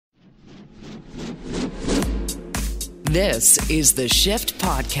This is the Shift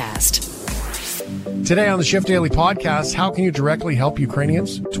Podcast. Today on the Shift Daily Podcast, how can you directly help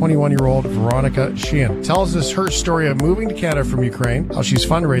Ukrainians? 21-year-old Veronika Shyyan tells us her story of moving to Canada from Ukraine, how she's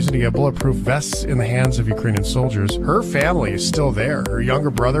fundraising to get bulletproof vests in the hands of Ukrainian soldiers. Her family is still there. Her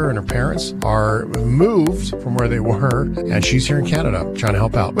younger brother and her parents are moved from where they were, and she's here in Canada trying to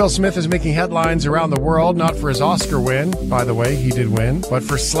help out. Will Smith is making headlines around the world, not for his Oscar win, by the way, he did win, but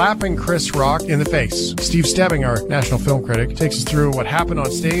for slapping Chris Rock in the face. Steve Stebbing, our national film critic, takes us through what happened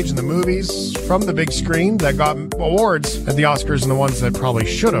on stage in the movies from the big screen that got awards at the Oscars and the ones that probably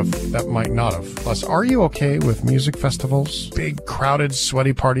should have, that might not have. Plus, are you okay with music festivals? Big, crowded,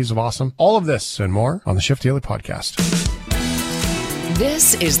 sweaty parties of awesome? All of this and more on the Shift Daily Podcast.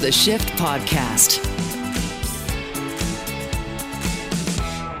 This is the Shift Podcast.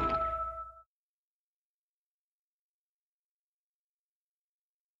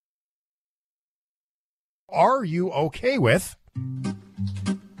 Are you okay with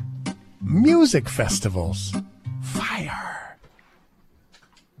music festivals? Fire.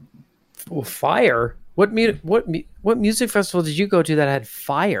 Well, fire? What music festival did you go to that had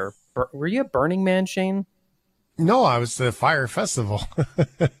fire? Were you at Burning Man, Shane? No, I was the Fire Festival.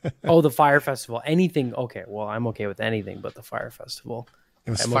 Oh, the Fire Festival. Anything? Okay, well, I'm okay with anything but the Fire Festival.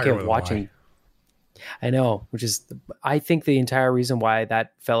 It was I'm fire okay with with a watching. Y. I know, I think the entire reason why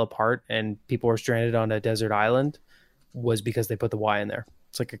that fell apart and people were stranded on a desert island was because they put the Y in there.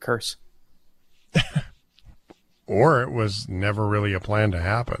 It's like a curse. Or it was never really a plan to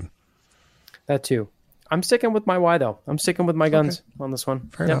happen. That too. I'm sticking with my Y though. I'm sticking with my guns on this one.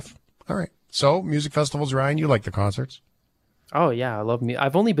 Fair enough. All right. So, music festivals, Ryan, you like the concerts? Oh yeah, I love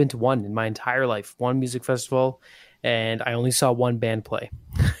I've only been to one in my entire life, one music festival, and I only saw one band play.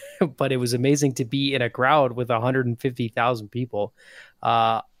 But it was amazing to be in a crowd with 150,000 people.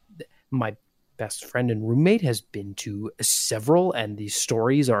 My best friend and roommate has been to several, and these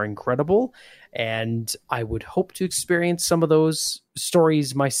stories are incredible. And I would hope to experience some of those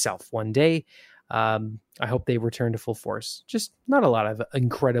stories myself one day. I hope they return to full force. Just not a lot of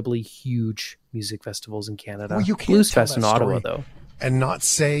incredibly huge music festivals in Canada. Well, you can't Blues tell Fest in that Ottawa, story though. and not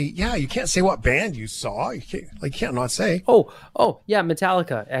say, you can't say what band you saw. You can't not say. Oh, yeah,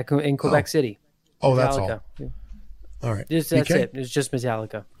 Metallica in Quebec City. Oh, that's Metallica. all. All right. That's BK? it. It's just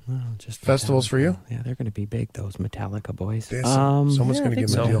Metallica. Well, just Festivals for you? Yeah, they're going to be big, those Metallica boys. Someone's going to give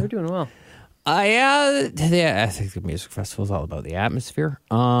them a deal. They're doing well. Yeah, I think the music festival is all about the atmosphere,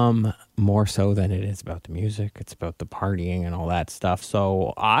 more so than it is about the music. It's about the partying and all that stuff.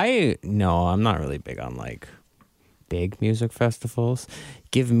 So I'm not really big on like big music festivals.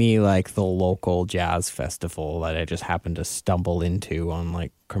 Give me like the local jazz festival that I just happened to stumble into on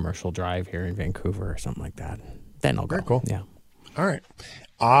like Commercial Drive here in Vancouver or something like that. Then I'll go. Very cool. Yeah. All right.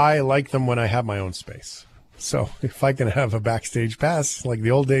 I like them when I have my own space. So if I can have a backstage pass, like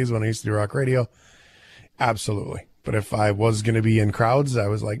the old days when I used to do rock radio, absolutely. But if I was going to be in crowds, I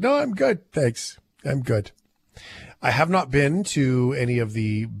was like, no, I'm good. Thanks. I'm good. I have not been to any of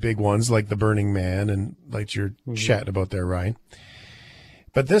the big ones like the Burning Man and like you're chatting about there, Ryan.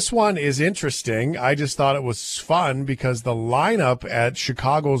 But this one is interesting. I just thought it was fun because the lineup at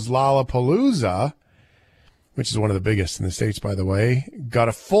Chicago's Lollapalooza, which is one of the biggest in the States, by the way, got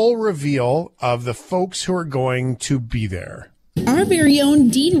a full reveal of the folks who are going to be there. Our very own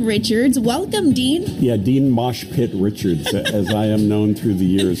Dean Richards. Welcome, Dean. Yeah, Dean Mosh Pit Richards, as I am known through the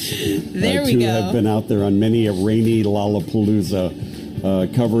years. There we go. Have been out there on many a rainy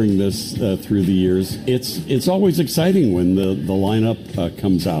Lollapalooza covering this through the years. It's always exciting when the lineup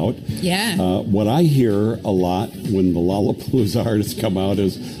comes out. Yeah. What I hear a lot when the Lollapalooza artists come out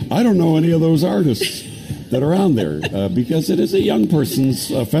is, I don't know any of those artists that are on there because it is a young person's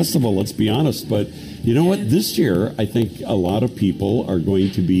festival, let's be honest. But you know what? This year, I think a lot of people are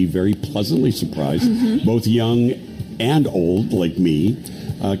going to be very pleasantly surprised, both young and old, like me,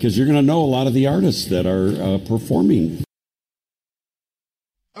 because you're going to know a lot of the artists that are performing.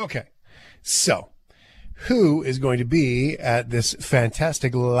 Okay. So who is going to be at this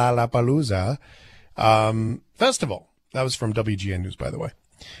fantastic Lollapalooza festival? That was from WGN News, by the way.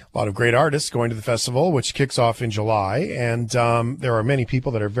 A lot of great artists going to the festival, which kicks off in July. And there are many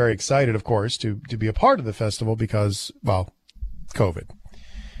people that are very excited, of course, to be a part of the festival because, well, COVID.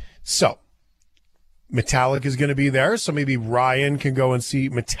 So Metallica is going to be there. So maybe Ryan can go and see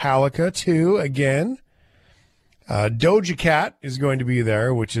Metallica, too, again. Doja Cat is going to be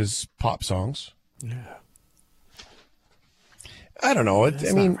there, which is pop songs. Yeah. I don't know. It's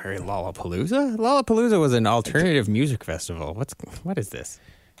not very Lollapalooza. Lollapalooza was an alternative music festival. What is this?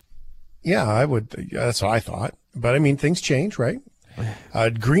 Yeah, I would. That's what I thought. But I mean, things change, right?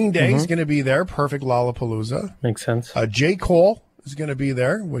 Green Day is going to be there. Perfect Lollapalooza. Makes sense. J. Cole is going to be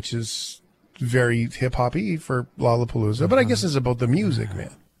there, which is very hip-hoppy for Lollapalooza. But I guess it's about the music,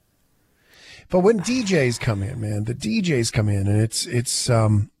 man. But when DJs come in, man, the DJs come in, and it's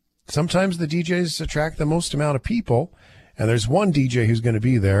sometimes the DJs attract the most amount of people. And there's one DJ who's going to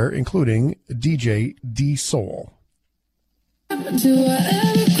be there, including DJ D-Soul. Now,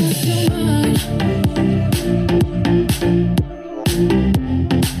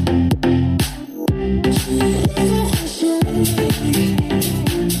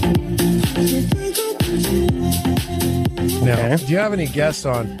 do you have any guess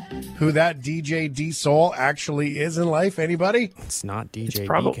on who that DJ D-Soul actually is in life? Anybody? It's not DJ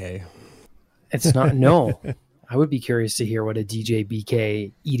BK. It's not, no. I would be curious to hear what a DJ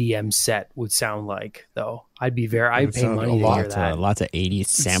BK EDM set would sound like, though. I'd pay money to hear that. Lots of 80s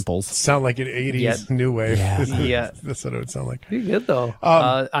samples. Sound like an 80s new wave. Yeah. That's what it would sound like. Pretty good, though.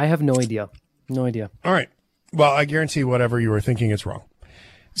 I have no idea. No idea. All right. Well, I guarantee whatever you were thinking, it's wrong.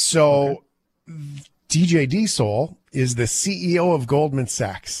 So, DJ D-Soul is the CEO of Goldman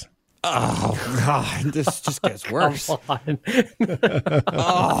Sachs. Oh, God. This just gets worse. What?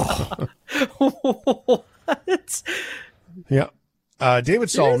 Yeah. David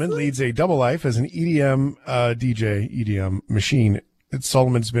Solomon leads a double life as an EDM EDM machine.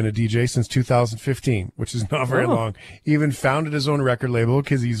 Solomon's been a DJ since 2015, which is not very long. He even founded his own record label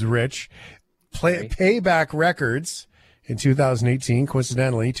because he's rich. Payback Records in 2018.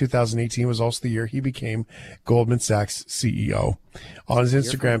 Coincidentally, 2018 was also the year he became Goldman Sachs CEO. On his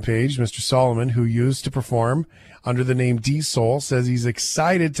Instagram page, Mr. Solomon, who used to perform under the name D-Soul, says he's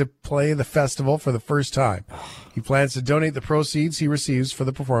excited to play the festival for the first time. He plans to donate the proceeds he receives for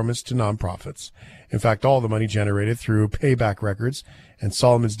the performance to nonprofits. In fact, all the money generated through Payback Records and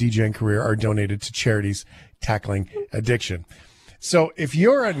Solomon's DJing career are donated to charities tackling addiction. So if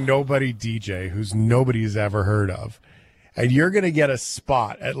you're a nobody DJ who's nobody's ever heard of, and you're going to get a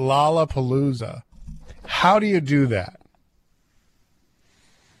spot at Lollapalooza, how do you do that?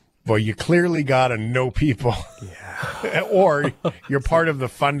 Well, you clearly got to know people. Yeah. Or you're part of the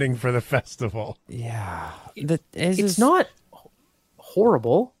funding for the festival. Yeah. It's not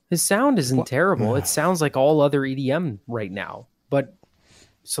horrible. His sound isn't terrible. It sounds like all other EDM right now. But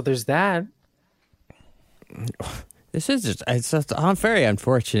so there's that. This is just very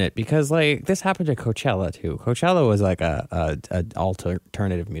unfortunate because like this happened to Coachella too. Coachella was like a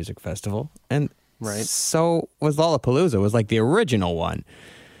alternative music festival, and so was Lollapalooza. It was like the original one,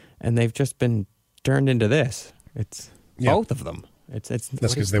 and they've just been turned into this. It's both of them. It's that's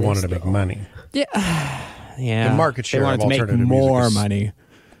because they wanted to make money. Yeah, yeah. The market share they wanted of to alternative make more music is, money.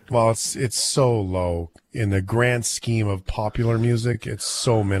 Well, it's so low in the grand scheme of popular music. It's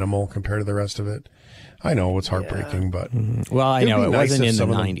so minimal compared to the rest of it. I know it's heartbreaking, but well, I know it nice wasn't in the some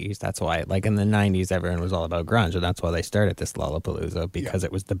of them- 90s. That's why, like in the 90s, everyone was all about grunge, and that's why they started this Lollapalooza because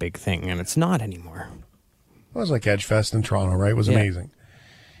it was the big thing, and it's not anymore. It was like Edgefest in Toronto, right? It was amazing.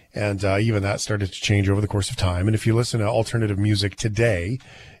 And even that started to change over the course of time. And if you listen to alternative music today,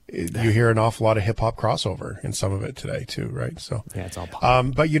 you hear an awful lot of hip-hop crossover in some of it today, too, right? So yeah, it's all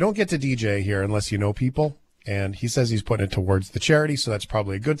pop. but you don't get to DJ here unless you know people. And he says he's putting it towards the charity, so that's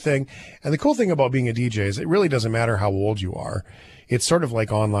probably a good thing. And the cool thing about being a DJ is it really doesn't matter how old you are. It's sort of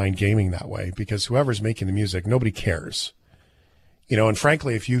like online gaming that way, because whoever's making the music, nobody cares. You know, and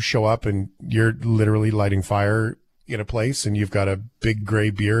frankly, if you show up and you're literally lighting fire in a place and you've got a big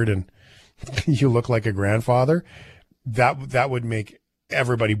gray beard and you look like a grandfather, that would make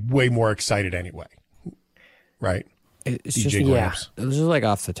everybody way more excited anyway. Right? It's DJ just, Gramps. It was just like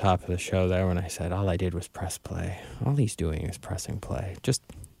off the top of the show there when I said all I did was press play. All he's doing is pressing play, just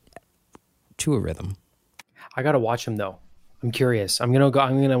to a rhythm. I gotta watch him though. I'm curious. I'm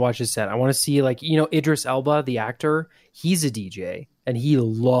gonna watch his set. I want to see, like, you know, Idris Elba, the actor. He's a DJ and he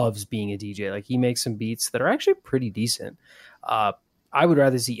loves being a DJ. Like, he makes some beats that are actually pretty decent. I would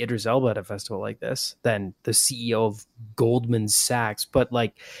rather see Idris Elba at a festival like this than the CEO of Goldman Sachs. But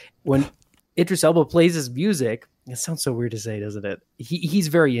like, when Idris Elba plays his music, it sounds so weird to say, doesn't it? He's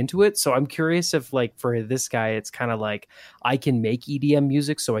very into it. So I'm curious if, like, for this guy, it's kind of like, I can make EDM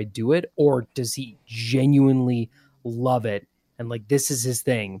music, so I do it. Or does he genuinely love it? And like, this is his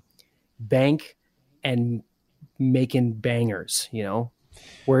thing, bank and making bangers, you know?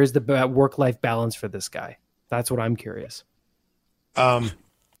 Where is the work-life balance for this guy? That's what I'm curious.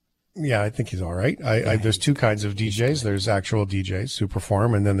 Yeah, I think he's all right. There's two kinds of DJs. There's actual DJs who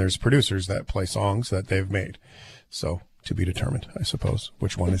perform, and then there's producers that play songs that they've made. So to be determined, I suppose,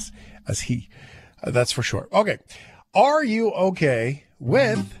 which one is he. That's for sure. Okay. Are you okay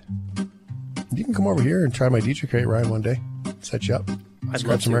with... You can come over here and try my DJ crate, Ryan, one day. Set you up. I'd Scratch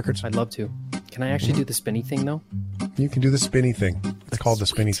love some to. records. I'd love to. Can I actually do the spinny thing though? You can do the spinny thing. It's called the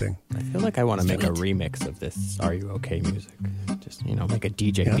spinny thing. I feel like I want to make a remix of this Are You Okay music. Just, make a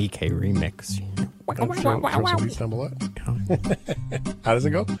DJ BK remix. Throw some beats down below it. How does it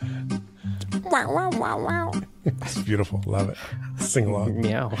go? It's beautiful. Love it. Sing along.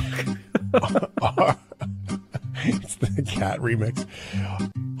 Meow. It's the cat remix.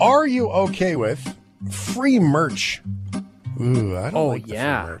 Are you okay with free merch? Ooh, I don't like the free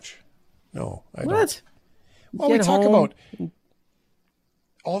merch. No, I don't. What? Well, we talk about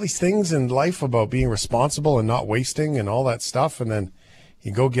all these things in life about being responsible and not wasting and all that stuff, and then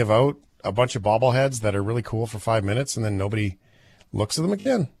you go give out a bunch of bobbleheads that are really cool for 5 minutes, and then nobody looks at them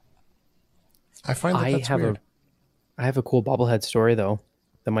again. I find that's weird. I have a cool bobblehead story, though,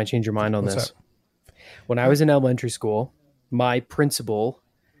 that might change your mind on What's this. that? When I was in elementary school, my principal,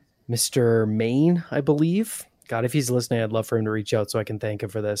 Mr. Maine, I believe, God, if he's listening, I'd love for him to reach out so I can thank him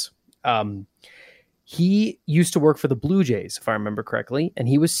for this. He used to work for the Blue Jays, if I remember correctly, and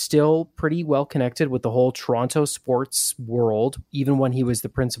he was still pretty well connected with the whole Toronto sports world, even when he was the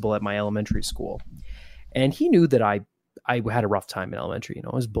principal at my elementary school. And he knew that I had a rough time in elementary.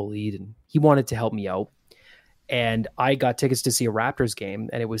 I was bullied, and he wanted to help me out. And I got tickets to see a Raptors game,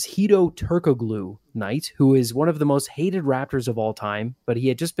 and it was Hedo Turkoglu night, who is one of the most hated Raptors of all time, but he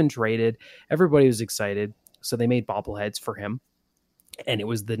had just been traded. Everybody was excited, so they made bobbleheads for him. And it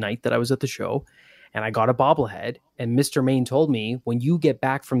was the night that I was at the show, and I got a bobblehead, and Mr. Maine told me, when you get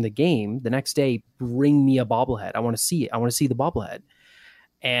back from the game the next day, bring me a bobblehead. I want to see it. I want to see the bobblehead.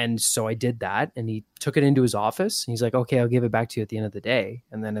 And so I did that, and he took it into his office. And he's like, okay, I'll give it back to you at the end of the day.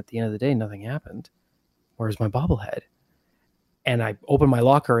 And then at the end of the day, nothing happened. Where's my bobblehead? And I opened my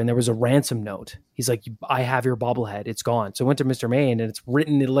locker, and there was a ransom note. He's like, I have your bobblehead. It's gone. So I went to Mr. Maine, and it's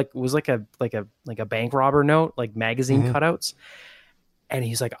written, it was like a bank robber note, like magazine cutouts. And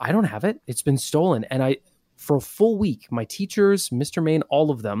he's like, I don't have it. It's been stolen. And for a full week, my teachers, Mr. Maine,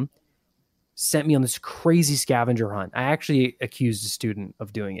 all of them sent me on this crazy scavenger hunt. I actually accused a student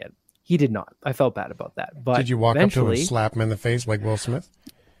of doing it. He did not. I felt bad about that. But did you walk up to him and slap him in the face like Will Smith?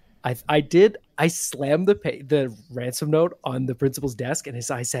 I did. I slammed the ransom note on the principal's desk, and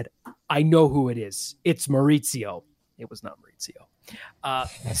I said, I know who it is. It's Maurizio. It was not Maurizio.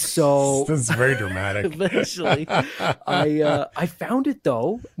 So this is very dramatic. Eventually, I found it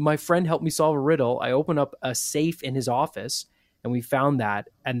though. My friend helped me solve a riddle. I opened up a safe in his office, and we found that.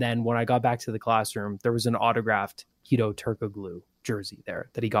 And then when I got back to the classroom, there was an autographed Hedo Turkoglu jersey there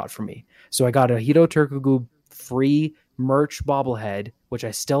that he got for me. So I got a Hedo Turkoglu free merch bobblehead, which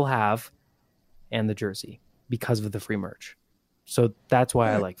I still have, and the jersey because of the free merch. So that's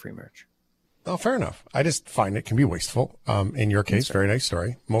why I like free merch. Oh, fair enough. I just find it can be wasteful. In your case, very nice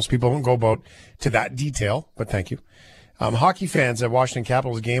story. Most people don't go about to that detail, but thank you. Hockey fans at Washington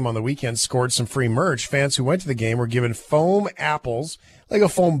Capitals game on the weekend scored some free merch. Fans who went to the game were given foam apples, like a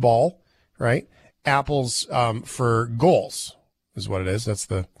foam ball, right? Apples for goals is what it is. That's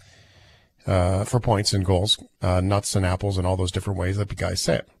the for points and goals, nuts and apples and all those different ways that the guys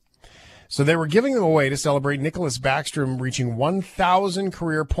say it. So they were giving them away to celebrate Nicholas Backstrom reaching 1,000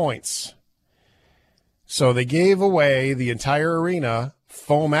 career points. So they gave away the entire arena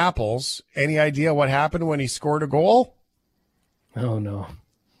foam apples. Any idea what happened when he scored a goal? Oh, no.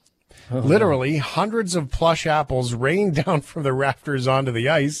 Literally, hundreds of plush apples rained down from the rafters onto the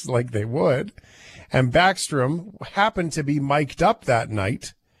ice like they would. And Backstrom happened to be mic'd up that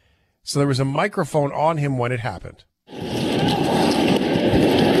night. So there was a microphone on him when it happened.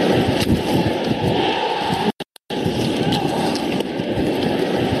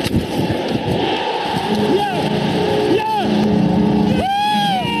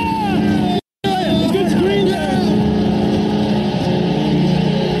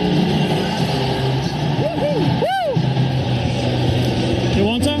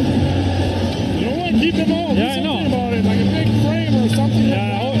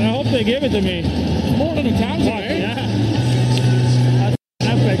 Give it to me. More than a thousand, eh? Yeah. That's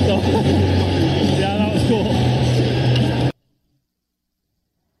epic, though. Yeah, that was cool.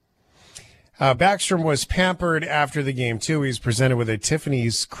 Backstrom was pampered after the game, too. He was presented with a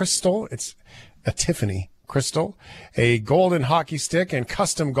Tiffany's crystal. It's a Tiffany crystal, a golden hockey stick, and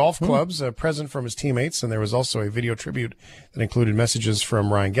custom golf clubs, a present from his teammates. And there was also a video tribute that included messages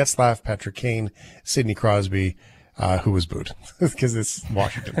from Ryan Getzlaf, Patrick Kane, Sidney Crosby, who was booed because it's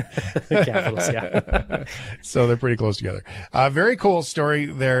Washington. Capitals, yeah. So they're pretty close together. Very cool story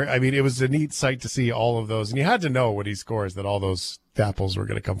there. I mean, it was a neat sight to see all of those. And you had to know when he scores that all those apples were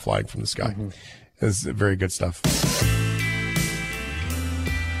going to come flying from the sky. It was very good stuff.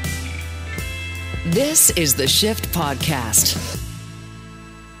 This is the Shift Podcast.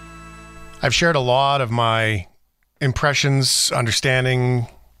 I've shared a lot of my impressions, understanding,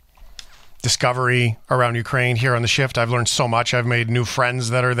 discovery around Ukraine here on the Shift. I've learned so much. I've made new friends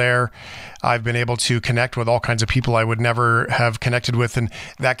that are there. I've been able to connect with all kinds of people I would never have connected with. And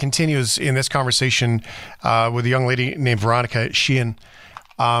that continues in this conversation with a young lady named Veronika Shyyan.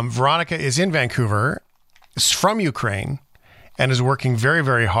 Veronika is in Vancouver, is from Ukraine, and is working very,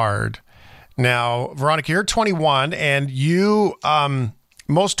 very hard. Now, Veronika, you're 21, and you,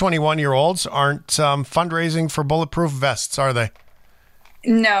 most 21-year-olds aren't fundraising for bulletproof vests, are they?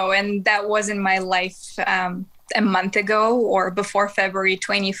 No, and that wasn't my life a month ago or before February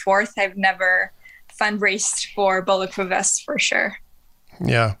 24th. I've never fundraised for bulletproof vests for sure.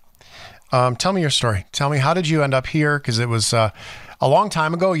 Yeah. Tell me your story. Tell me, how did you end up here? Because it was a long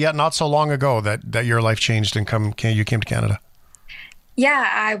time ago, yet not so long ago that your life changed and you came to Canada.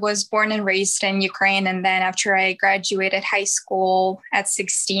 Yeah, I was born and raised in Ukraine. And then after I graduated high school at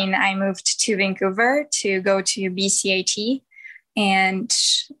 16, I moved to Vancouver to go to BCIT. And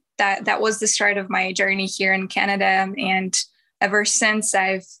that was the start of my journey here in Canada. And ever since,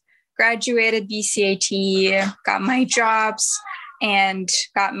 I've graduated BCIT, got my jobs, and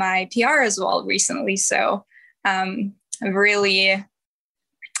got my PR as well recently. So I've really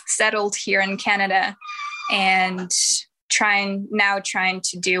settled here in Canada and trying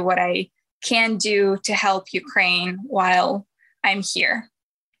to do what I can do to help Ukraine while I'm here.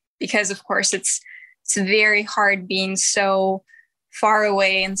 Because, of course, it's very hard being so far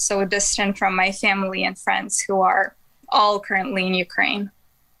away and so distant from my family and friends who are all currently in Ukraine.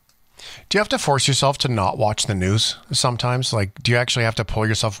 Do you have to force yourself to not watch the news sometimes? Like, do you actually have to pull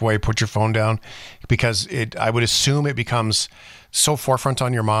yourself away, put your phone down? Because I would assume it becomes so forefront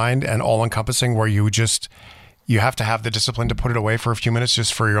on your mind and all encompassing where you have to have the discipline to put it away for a few minutes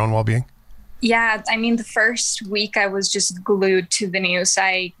just for your own well-being. Yeah, I mean, the first week I was just glued to the news.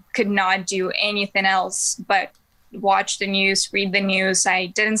 I could not do anything else but watch the news, read the news. I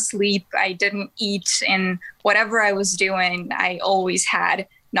didn't sleep. I didn't eat. And whatever I was doing, I always had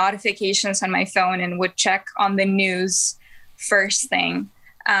notifications on my phone and would check on the news first thing.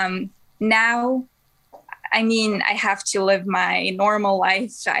 Now, I mean, I have to live my normal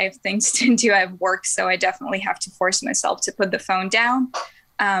life. I have things to do. I have work, so I definitely have to force myself to put the phone down.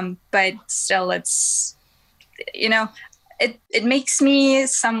 But still, it's, it makes me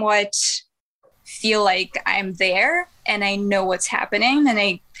somewhat feel like I'm there and I know what's happening. And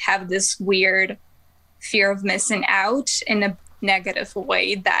I have this weird fear of missing out in a negative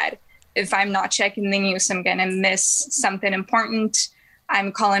way that if I'm not checking the news, I'm going to miss something important.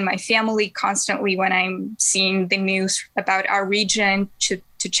 I'm calling my family constantly when I'm seeing the news about our region to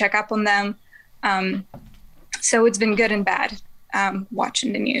check up on them. So it's been good and bad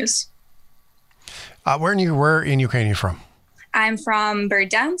watching the news. Where in Ukraine are you from? I'm from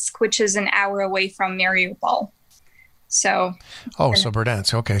Berdansk, which is an hour away from Mariupol. So. Oh, so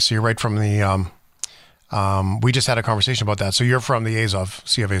Berdansk. Okay. So you're right from the, we just had a conversation about that. So you're from the Azov,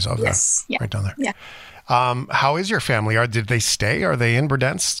 Sea of Azov. Yes. Yeah. Right down there. Yeah. How is your family? Did they stay? Are they in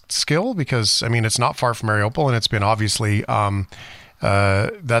Berdansk still? Because, I mean, it's not far from Mariupol, and it's been obviously,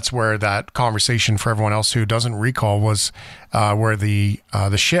 that's where that conversation for everyone else who doesn't recall was where the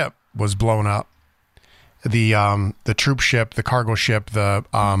ship was blown up. The troop ship, the cargo ship, the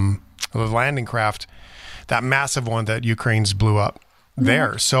landing craft, that massive one that Ukraine's blew up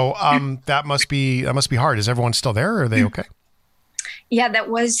there. So that must be hard. Is everyone still there, or are they okay? Yeah, that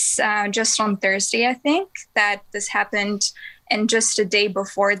was just on Thursday, I think, that this happened. And just a day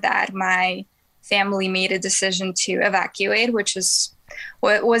before that, my family made a decision to evacuate, which was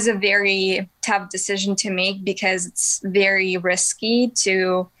a very tough decision to make because it's very risky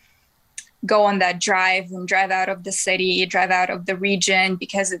to go on that drive and drive out of the city, drive out of the region,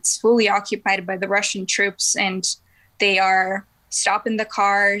 because it's fully occupied by the Russian troops and they are stopping the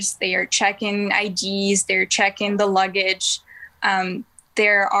cars, they are checking IDs, they're checking the luggage.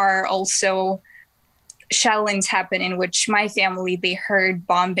 There are also shellings happening, which my family, they heard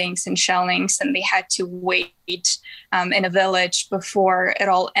bombings and shellings and they had to wait in a village before it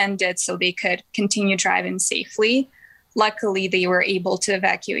all ended so they could continue driving safely. Luckily, they were able to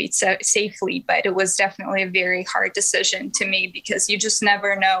evacuate safely, but it was definitely a very hard decision to make because you just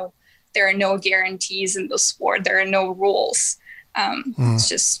never know. There are no guarantees in the sport. There are no rules. It's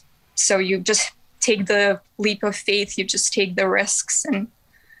just, so you just take the leap of faith. You just take the risks and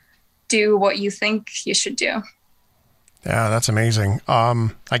do what you think you should do. Yeah, that's amazing.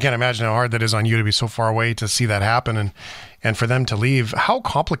 I can't imagine how hard that is on you to be so far away to see that happen and for them to leave. How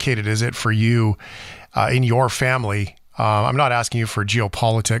complicated is it for you in your family? I'm not asking you for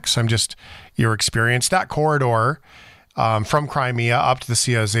geopolitics. I'm just, your experience. That corridor from Crimea up to the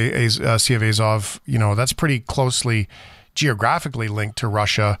Sea of Azov, that's pretty closely geographically linked to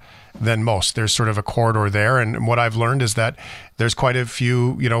Russia than most. There's sort of a corridor there. And what I've learned is that there's quite a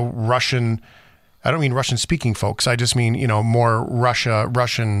few, Russian, I don't mean Russian speaking folks. I just mean, more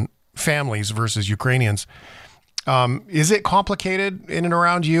Russian families versus Ukrainians. Is it complicated in and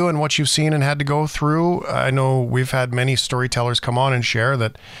around you and what you've seen and had to go through? I know we've had many storytellers come on and share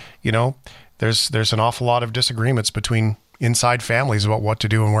that, there's an awful lot of disagreements between inside families about what to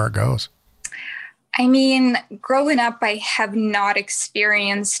do and where it goes. I mean, growing up, I have not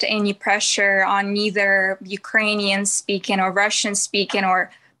experienced any pressure on neither Ukrainian speaking or Russian speaking or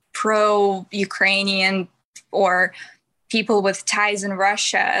pro-Ukrainian or people with ties in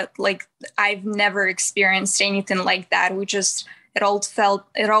Russia. Like, I've never experienced anything like that. It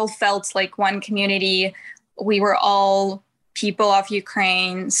all felt like one community. We were all people of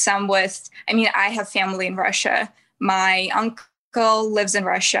Ukraine, I have family in Russia. My uncle lives in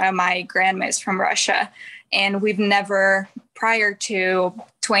Russia. My grandma is from Russia. And we've never, prior to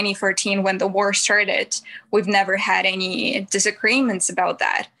 2014, when the war started, we've never had any disagreements about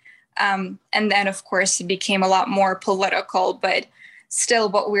that. And then, of course, it became a lot more political. But still,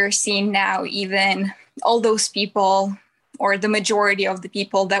 what we're seeing now, even all those people, or the majority of the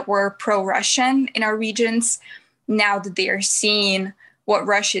people that were pro-Russian in our regions, now that they are seeing what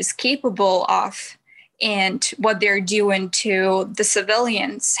Russia is capable of, and what they're doing to the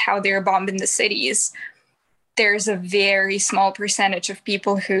civilians, how they're bombing the cities, there's a very small percentage of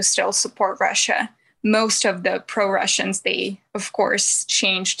people who still support Russia. Most of the pro-Russians, they, of course,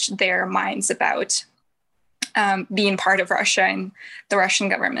 changed their minds about being part of Russia and the Russian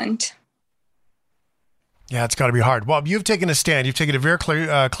government. Yeah, it's got to be hard. Well, you've taken a stand. You've taken a very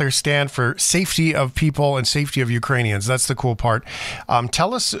clear stand for safety of people and safety of Ukrainians. That's the cool part.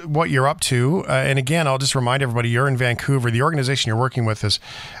 Tell us what you're up to. And again, I'll just remind everybody, you're in Vancouver. The organization you're working with is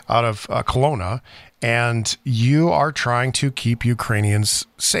out of Kelowna, and you are trying to keep Ukrainians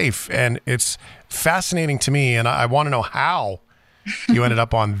safe. And it's fascinating to me, and I want to know how you ended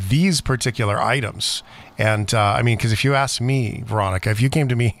up on these particular items. And because if you asked me, Veronika, if you came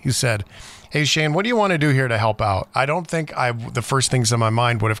to me, you said, "Hey, Shane, what do you want to do here to help out?" I don't think the first things in my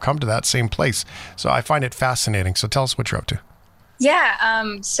mind would have come to that same place. So I find it fascinating. So tell us what you're up to. Yeah.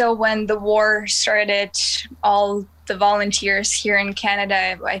 So when the war started, all the volunteers here in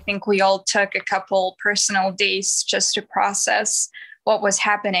Canada, I think we all took a couple personal days just to process what was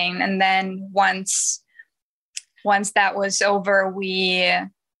happening. And then once that was over,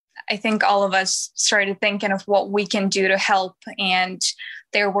 I think all of us started thinking of what we can do to help. And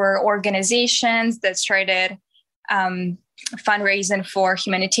there were organizations that started fundraising for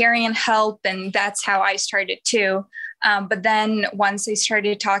humanitarian help, and that's how I started too. But then once I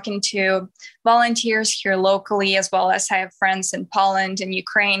started talking to volunteers here locally, as well as I have friends in Poland and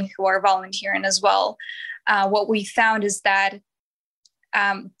Ukraine who are volunteering as well, what we found is that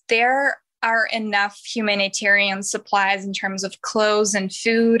there are enough humanitarian supplies in terms of clothes and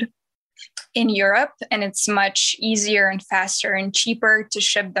food in Europe, and it's much easier and faster and cheaper to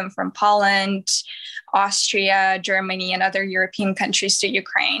ship them from Poland, Austria, Germany, and other European countries to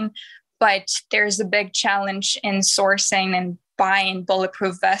Ukraine. But there's a big challenge in sourcing and buying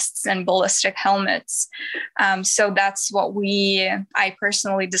bulletproof vests and ballistic helmets. So that's what I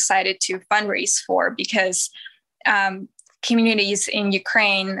personally decided to fundraise for, because communities in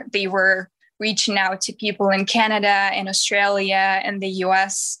Ukraine, they were reaching out to people in Canada and Australia and the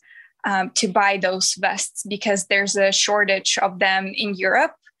US to buy those vests, because there's a shortage of them in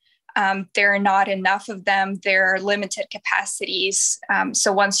Europe. There are not enough of them. There are limited capacities.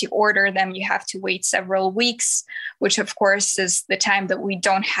 So once you order them, you have to wait several weeks, which of course is the time that we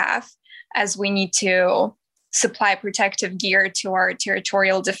don't have, as we need to supply protective gear to our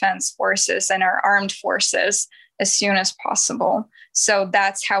territorial defense forces and our armed forces as soon as possible. So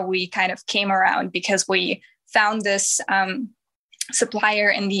that's how we kind of came around, because we found this supplier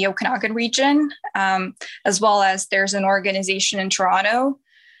in the Okanagan region, as well as there's an organization in Toronto,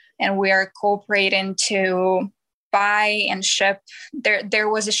 and we are cooperating to buy and ship. There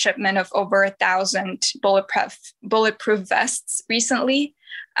was a shipment of over 1,000 bulletproof vests recently,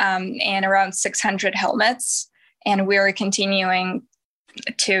 and around 600 helmets, and we are continuing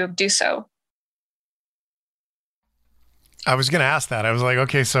to do so. I was going to ask that. I was like,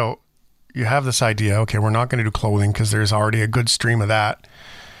 okay, so you have this idea. Okay, we're not going to do clothing because there's already a good stream of that.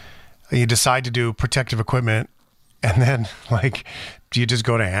 You decide to do protective equipment, and then do you just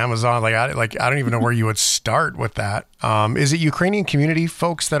go to Amazon? I don't even know where you would start with that. Is it Ukrainian community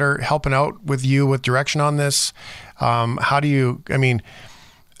folks that are helping out with you with direction on this? How do you?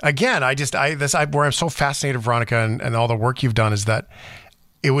 again, where I'm so fascinated, Veronika, and all the work you've done is that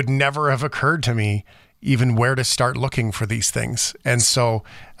it would never have occurred to me even where to start looking for these things. And so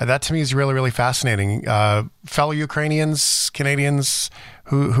that to me is really, really fascinating. Fellow Ukrainians, Canadians,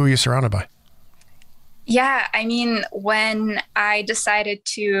 who are you surrounded by? Yeah, I mean, when I decided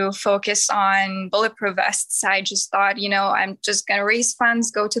to focus on bulletproof vests, I just thought, I'm just going to raise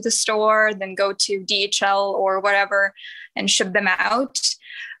funds, go to the store, then go to DHL or whatever and ship them out.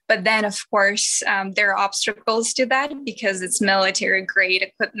 But then, of course, there are obstacles to that because it's military grade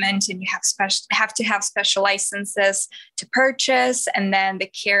equipment and you have to have special licenses to purchase. And then the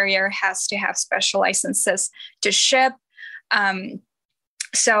carrier has to have special licenses to ship.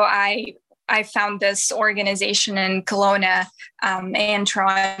 So I found this organization in Kelowna and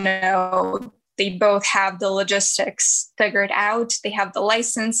Toronto. They both have the logistics figured out. They have the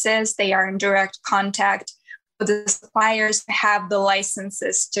licenses. They are in direct contact with the suppliers, have the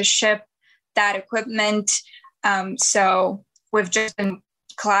licenses to ship that equipment. So we've just been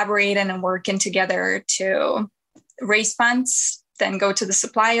collaborating and working together to raise funds, then go to the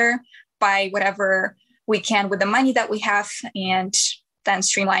supplier, buy whatever we can with the money that we have, and then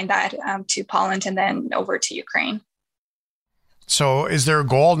streamline that to Poland and then over to Ukraine. So is there a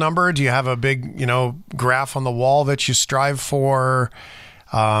goal number? Do you have a big, graph on the wall that you strive for?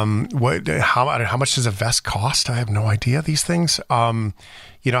 How much does a vest cost? I have no idea these things. What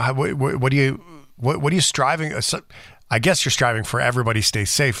are you striving? I guess you're striving for everybody stays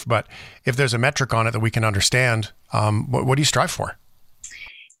safe, but if there's a metric on it that we can understand, what do you strive for?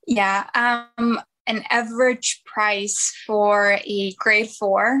 Yeah. An average price for a grade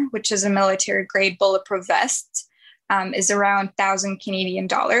 4, which is a military grade bulletproof vest, is around 1,000 Canadian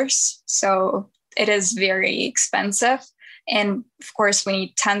dollars. So it is very expensive. And of course, we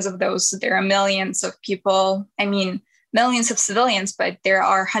need tons of those. There are millions of people, millions of civilians, but there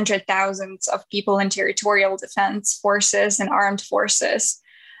are 100,000s of people in territorial defense forces and armed forces.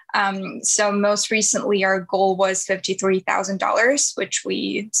 So most recently, our goal was $53,000, which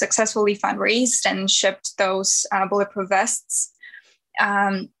we successfully fundraised and shipped those bulletproof vests.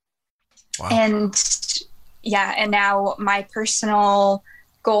 Wow. And now my personal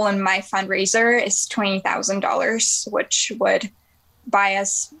goal in my fundraiser is $20,000, which would buy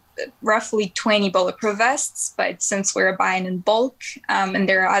us roughly 20 bulletproof vests. But since we're buying in bulk and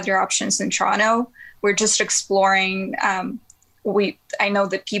there are other options in Toronto, we're just exploring. I know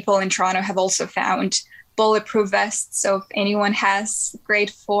that people in Toronto have also found bulletproof vests. So if anyone has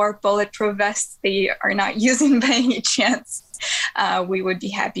grade 4 bulletproof vests they are not using by any chance, we would be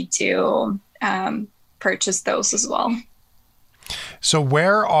happy to purchase those as well. So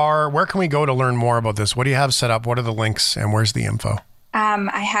where can we go to learn more about this? What do you have set up? What are the links and where's the info?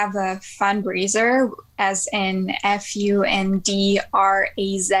 I have a fundraiser as in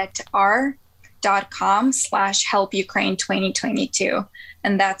fundrazr.com/help Ukraine 2022.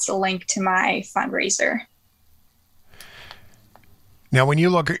 And that's a link to my fundraiser. Now, when you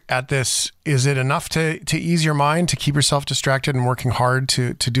look at this, is it enough to ease your mind, to keep yourself distracted and working hard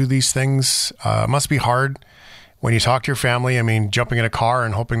to do these things? It must be hard when you talk to your family. Jumping in a car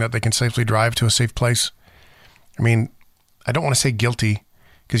and hoping that they can safely drive to a safe place. I don't want to say guilty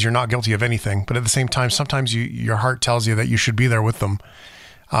because you're not guilty of anything, but at the same time, sometimes your heart tells you that you should be there with them.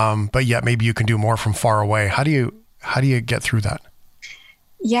 But yet maybe you can do more from far away. How do you get through that?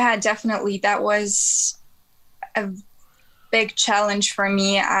 Yeah, definitely. That was a big challenge for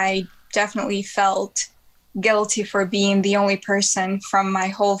me. I definitely felt guilty for being the only person from my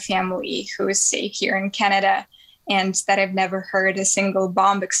whole family who is safe here in Canada, and that I've never heard a single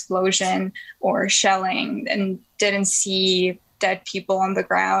bomb explosion or shelling and didn't see dead people on the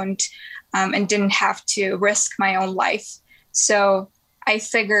ground and didn't have to risk my own life. So I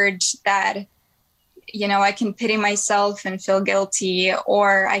figured that, I can pity myself and feel guilty,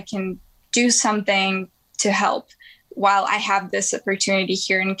 or I can do something to help while I have this opportunity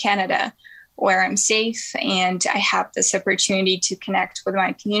here in Canada where I'm safe and I have this opportunity to connect with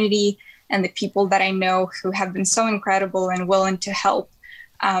my community and the people that I know who have been so incredible and willing to help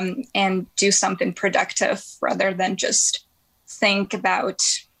and do something productive rather than just think about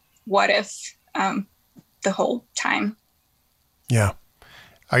what if the whole time. Yeah.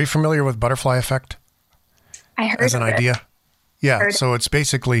 Are you familiar with butterfly effect? I heard as an idea. It. Yeah. So it's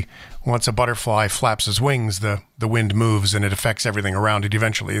basically once a butterfly flaps his wings, the wind moves and it affects everything around it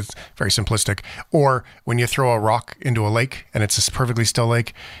eventually. It's very simplistic. Or when you throw a rock into a lake and it's a perfectly still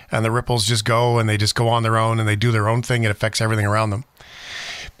lake and the ripples just go and they just go on their own and they do their own thing, it affects everything around them.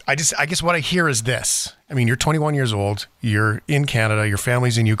 I guess what I hear is this. You're 21 years old, you're in Canada, your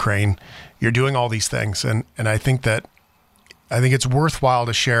family's in Ukraine, you're doing all these things. And I think that I think it's worthwhile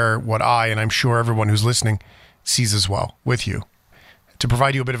to share what I, and I'm sure everyone who's listening, sees as well with you, to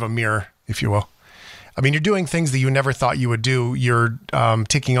provide you a bit of a mirror, if you will. I mean, you're doing things that you never thought you would do. You're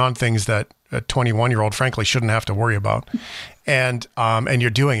taking on things that a 21-year-old, frankly, shouldn't have to worry about. And you're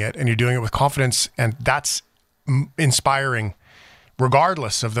doing it, and you're doing it with confidence. And that's inspiring,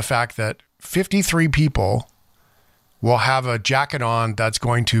 regardless of the fact that 53 people will have a jacket on that's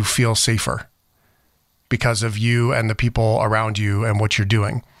going to feel safer because of you and the people around you and what you're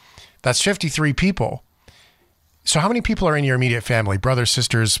doing. That's 53 people. So how many people are in your immediate family? Brothers,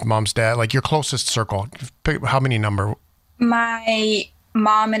 sisters, moms, dad, like your closest circle? How many number? My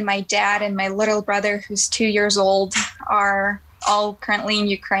mom and my dad and my little brother, who's 2 years old, are all currently in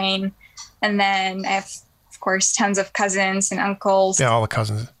Ukraine. And then I have, of course, tons of cousins and uncles. Yeah, all the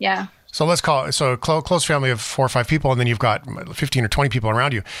cousins. Yeah. So let's call it, so a close family of 4 or 5 people, and then you've got 15 or 20 people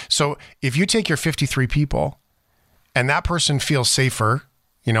around you. So if you take your 53 people and that person feels safer,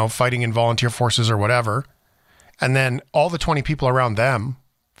 fighting in volunteer forces or whatever, and then all the 20 people around them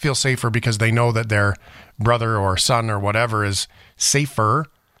feel safer because they know that their brother or son or whatever is safer,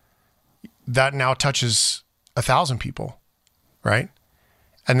 that now touches 1,000 people, right?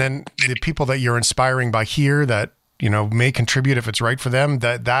 And then the people that you're inspiring by here that, may contribute if it's right for them,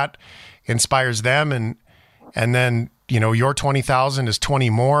 that inspires them. And then, your 20,000 is 20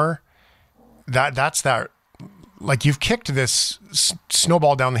 more. That's that, like you've kicked this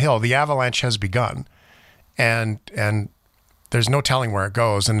snowball down the hill. The avalanche has begun. And there's no telling where it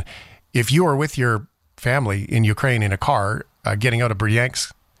goes. And if you are with your family in Ukraine in a car getting out of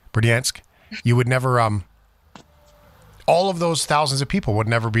Berdyansk, you would never, all of those thousands of people would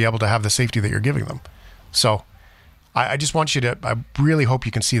never be able to have the safety that you're giving them. So I just want you to, I really hope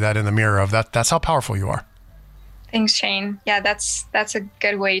you can see that in the mirror of that. That's how powerful you are. Thanks, Shane. Yeah, that's a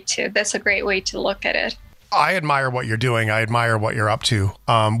great way to look at it. I admire what you're doing. I admire what you're up to.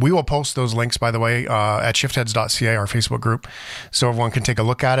 We will post those links, by the way, at shiftheads.ca, our Facebook group, so everyone can take a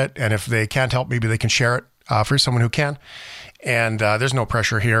look at it. And if they can't help, maybe they can share it for someone who can. And there's no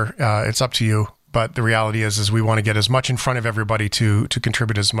pressure here. It's up to you. But the reality is we want to get as much in front of everybody to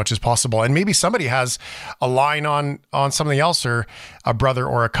contribute as much as possible. And maybe somebody has a line on something else, or a brother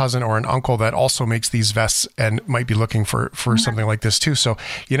or a cousin or an uncle that also makes these vests and might be looking for something like this too. So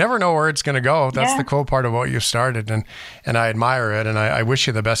you never know where it's going to go. That's the cool part of what you've started. And I admire it. And I wish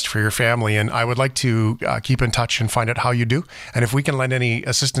you the best for your family. And I would like to keep in touch and find out how you do. And if we can lend any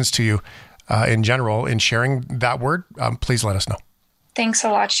assistance to you in general in sharing that word, please let us know. Thanks a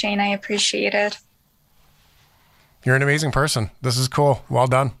lot, Shane. I appreciate it. You're an amazing person. This is cool. Well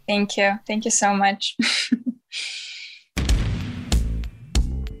done. Thank you. Thank you so much.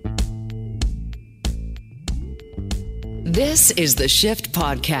 This is the Shift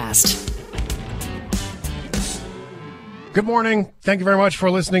Podcast. Good morning. Thank you very much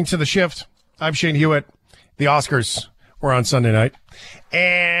for listening to The Shift. I'm Shane Hewitt. The Oscars were on Sunday night.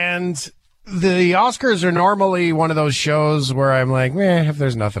 And the Oscars are normally one of those shows where I'm like, if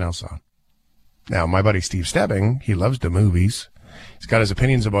there's nothing else on. Now, my buddy Steve Stebbing, he loves the movies. He's got his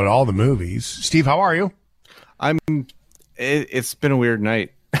opinions about all the movies. Steve, how are you? It's been a weird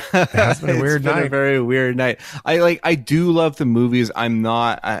night. It has been a weird night. It's been a very weird night. I do love the movies. I'm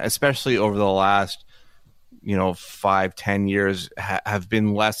not, especially over the last, 5-10 years, have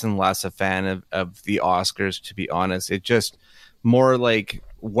been less and less a fan of the Oscars, to be honest. It just more like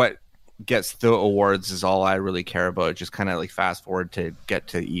what gets the awards is all I really care about. Just kind of like fast forward to get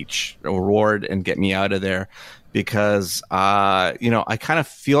to each award and get me out of there, because I kind of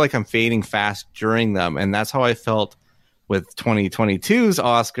feel like I'm fading fast during them, and that's how I felt with 2022's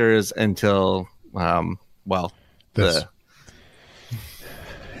Oscars until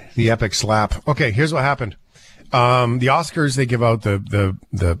the epic slap. Okay, here's what happened. The Oscars, they give out the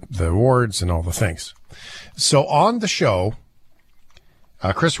awards and all the things. So on the show,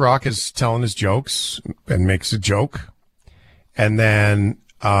 Chris Rock is telling his jokes and makes a joke. And then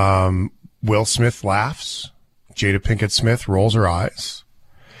Will Smith laughs. Jada Pinkett Smith rolls her eyes.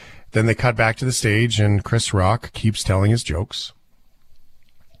 Then they cut back to the stage and Chris Rock keeps telling his jokes.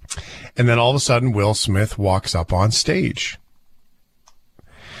 And then all of a sudden, Will Smith walks up on stage.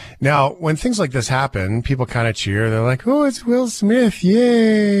 Now, when things like this happen, people kind of cheer. They're like, oh, it's Will Smith.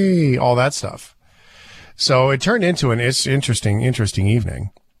 Yay. All that stuff. So it turned into an interesting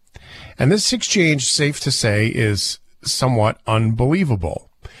evening. And this exchange, safe to say, is somewhat unbelievable.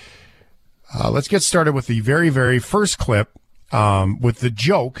 Let's get started with the very, very first clip with the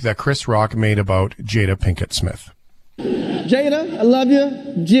joke that Chris Rock made about Jada Pinkett Smith. Jada, I love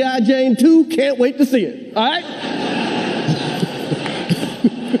you. G.I. Jane 2, can't wait to see it. All right?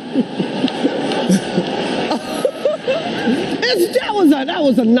 That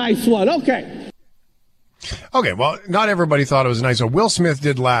was a nice one. Okay. Okay, well, not everybody thought it was nice. So Will Smith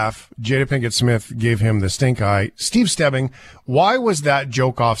did laugh. Jada Pinkett Smith gave him the stink eye. Steve Stebbing, why was that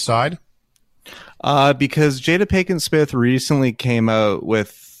joke offside? Because Jada Pinkett Smith recently came out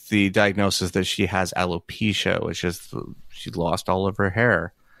with the diagnosis that she has alopecia, which is she lost all of her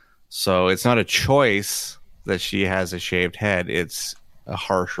hair. So it's not a choice that she has a shaved head. It's a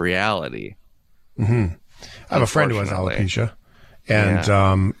harsh reality. Mm-hmm. I have a friend who has alopecia.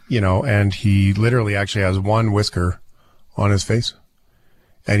 And, and he literally actually has one whisker on his face,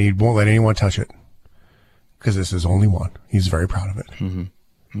 and he won't let anyone touch it because this is only one. He's very proud of it. Mm-hmm.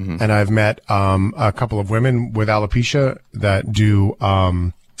 Mm-hmm. And I've met a couple of women with alopecia that do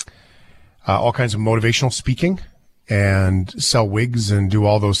all kinds of motivational speaking and sell wigs and do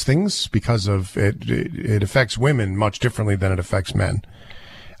all those things because of it. It affects women much differently than it affects men.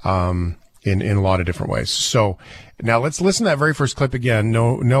 In a lot of different ways. So now let's listen to that very first clip again,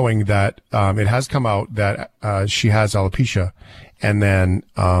 knowing that it has come out that she has alopecia. And then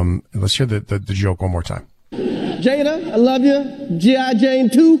let's hear the joke one more time. Jada, I love you. G.I.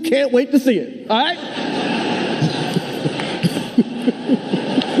 Jane 2, can't wait to see it. All right?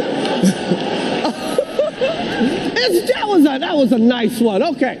 That was a nice one.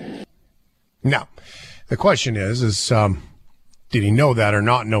 Okay. Now, the question is did he know that or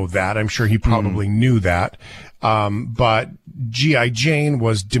not know that? I'm sure he probably knew that. But G.I. Jane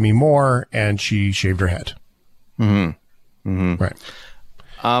was Demi Moore, and she shaved her head. Mm-hmm. Mm-hmm. Right.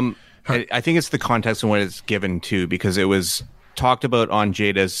 I think it's the context in what it's given to, because it was talked about on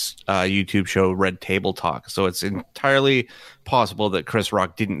Jada's YouTube show, Red Table Talk. So it's entirely possible that Chris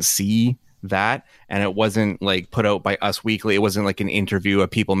Rock didn't see that, and it wasn't like put out by Us Weekly. It wasn't like an interview, a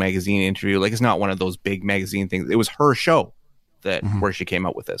People magazine interview. Like, it's not one of those big magazine things. It was her show where she came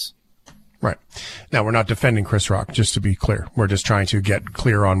out with this. Right. Now, we're not defending Chris Rock, just to be clear. We're just trying to get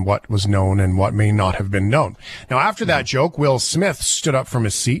clear on what was known and what may not have been known. Now, after that joke, Will Smith stood up from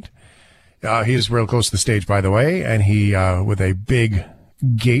his seat. He is real close to the stage, by the way, and he, with a big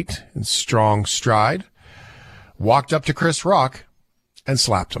gait and strong stride, walked up to Chris Rock and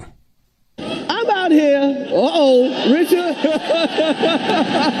slapped him. I'm out here. Uh-oh, Richard.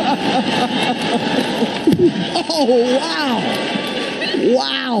 Oh, wow.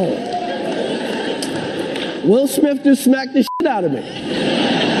 Wow. Will Smith just smacked the shit out of me.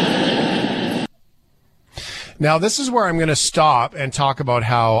 Now, this is where I'm going to stop and talk about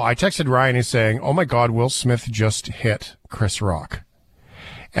how I texted Ryan and saying, oh my God, Will Smith just hit Chris Rock.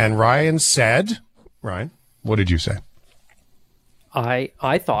 And Ryan said, Ryan, what did you say?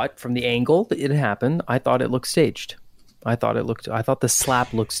 I thought from the angle that it happened, I thought it looked staged. I thought the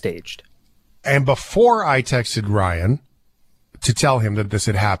slap looked staged. And before I texted Ryan to tell him that this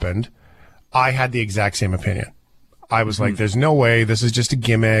had happened, I had the exact same opinion. I was like, there's no way. This is just a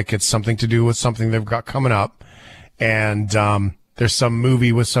gimmick. It's something to do with something they've got coming up. And there's some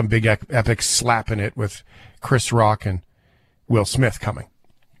movie with some big epic slap in it with Chris Rock and Will Smith coming.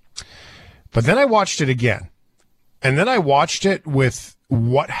 But then I watched it again. And then I watched it with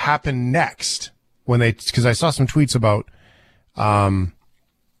what happened next because I saw some tweets about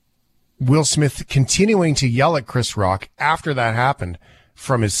Will Smith continuing to yell at Chris Rock after that happened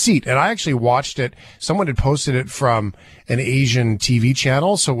from his seat. And I actually watched it. Someone had posted it from an Asian TV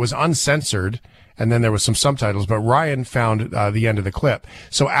channel, so it was uncensored. And then there was some subtitles, but Ryan found the end of the clip.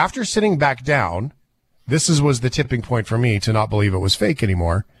 So after sitting back down, this was the tipping point for me to not believe it was fake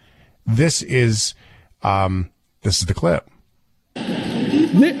anymore. This is the clip.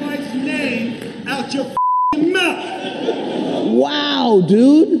 Keep my wife's name out your mouth. Wow,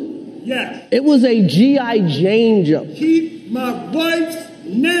 dude. Yes. It was a G.I. Jane joke. Keep my wife's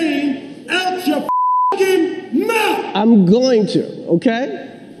name out your mouth. I'm going to, okay?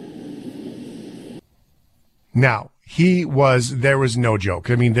 Now, there was no joke.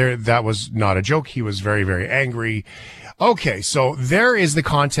 I mean, that was not a joke. He was very, very angry. Okay, so there is the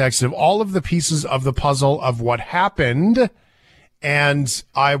context of all of the pieces of the puzzle of what happened. And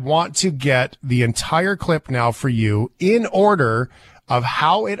I want to get the entire clip now for you in order of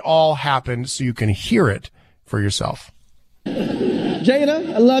how it all happened so you can hear it for yourself.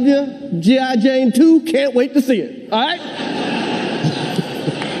 Jada, I love you. G.I. Jane 2, can't wait to see it. All right?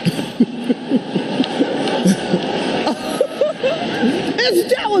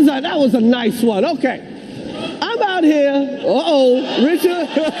 That was a nice one. Okay. I'm out here. Uh-oh, Richard.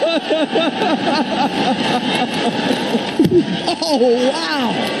 Oh,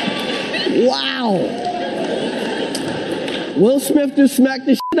 wow. Wow. Will Smith just smacked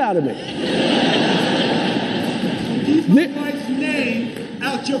the shit out of me. Keep my wife's name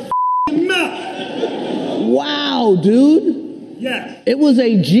out your mouth. Wow, dude. Yes. It was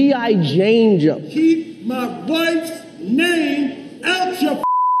a G.I. Jane joke. Keep my wife's name out your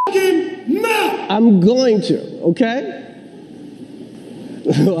fucking mouth. I'm going to, okay?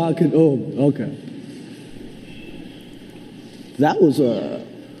 Okay. That was a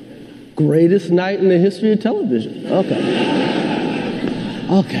greatest night in the history of television. Okay.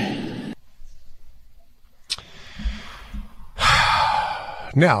 Okay.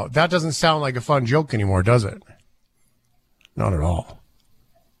 Now, that doesn't sound like a fun joke anymore, does it? Not at all.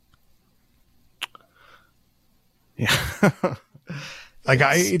 Yeah. Like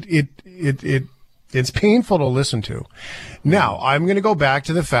it's painful to listen to. Now, I'm going to go back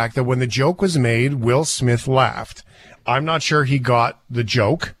to the fact that when the joke was made, Will Smith laughed. I'm not sure he got the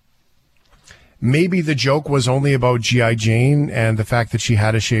joke. Maybe the joke was only about G.I. Jane and the fact that she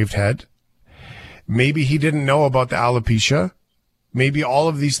had a shaved head. Maybe he didn't know about the alopecia. Maybe all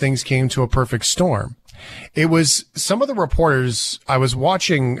of these things came to a perfect storm. It was some of the reporters I was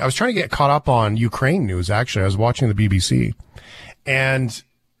trying to get caught up on Ukraine news, actually. I was watching the BBC. And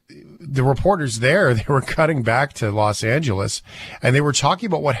the reporters there, they were cutting back to Los Angeles, and they were talking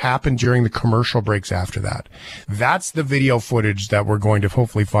about what happened during the commercial breaks after that. That's the video footage that we're going to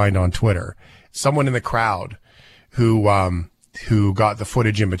hopefully find on Twitter. Someone in the crowd who got the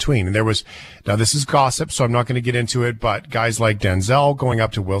footage in between. And now this is gossip, so I'm not going to get into it, but guys like Denzel going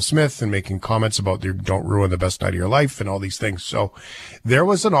up to Will Smith and making comments about don't ruin the best night of your life and all these things. So there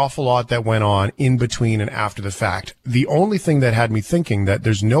was an awful lot that went on in between and after the fact. The only thing that had me thinking that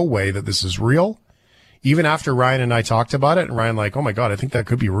there's no way that this is real, even after Ryan and I talked about it, and Ryan like, oh my God, I think that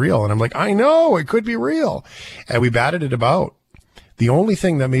could be real. And I'm like, I know it could be real. And we batted it about. The only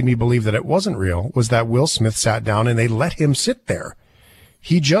thing that made me believe that it wasn't real was that Will Smith sat down and they let him sit there.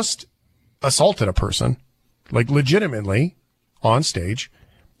 He just assaulted a person, like legitimately on stage,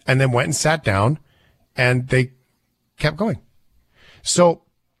 and then went and sat down and they kept going. So,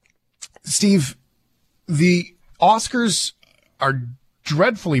 Steve, the Oscars are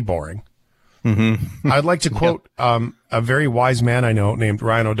dreadfully boring. Mm-hmm. I'd like to quote a very wise man I know named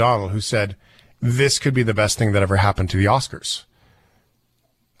Ryan O'Donnell, who said, this could be the best thing that ever happened to the Oscars.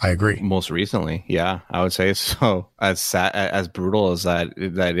 I agree. Most recently, yeah, I would say so. As sad, as brutal as that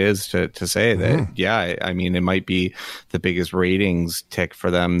is to say that, yeah, I mean, it might be the biggest ratings tick for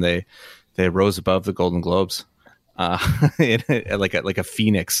them. They rose above the Golden Globes, like a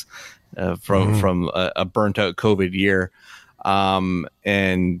phoenix from a burnt out COVID year,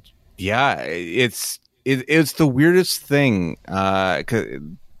 and yeah, it's the weirdest thing, like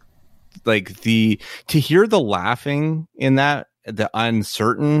to hear the laughing in that. The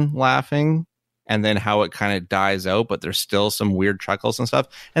uncertain laughing, and then how it kind of dies out, but there's still some weird chuckles and stuff.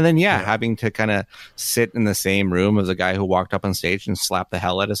 And then, having to kind of sit in the same room as a guy who walked up on stage and slapped the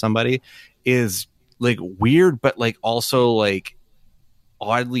hell out of somebody is like weird, but like also like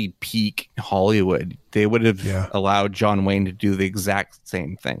oddly peak Hollywood. They would have allowed John Wayne to do the exact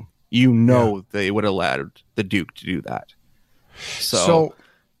same thing. They would have allowed the Duke to do that. So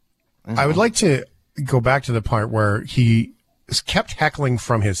I would like to go back to the part where he kept heckling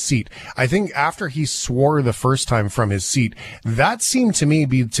from his seat. I think after he swore the first time from his seat, that seemed to me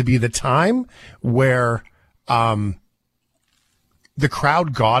to be the time where the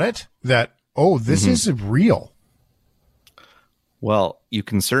crowd got it, that, oh, this is real. Well, you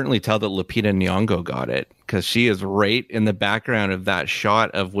can certainly tell that Lupita Nyong'o got it, because she is right in the background of that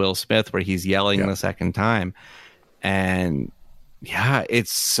shot of Will Smith where he's yelling the second time. And yeah,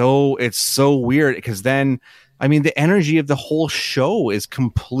 it's so weird, because then, I mean, the energy of the whole show is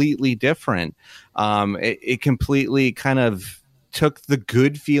completely different. It completely kind of took the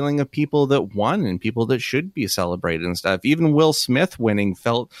good feeling of people that won and people that should be celebrated and stuff. Even Will Smith winning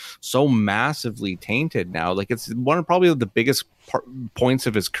felt so massively tainted now. Like, it's one of probably the biggest points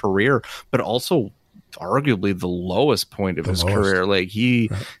of his career, but also arguably the lowest point of his career. Like,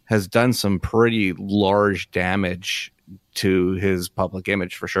 he has done some pretty large damage to his public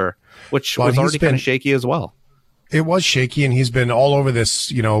image for sure, which was already kind of shaky as well. It was shaky, and he's been all over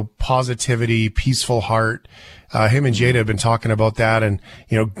this, positivity, peaceful heart. Him and Jada have been talking about that, and,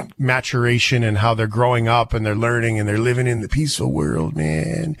 maturation, and how they're growing up and they're learning and they're living in the peaceful world,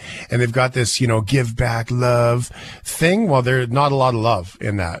 man. And they've got this, give back love thing. Well, there's not a lot of love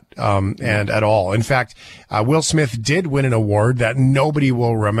in that, and at all. In fact, Will Smith did win an award that nobody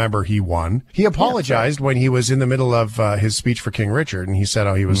will remember he won. He apologized when he was in the middle of his speech for King Richard, and he said,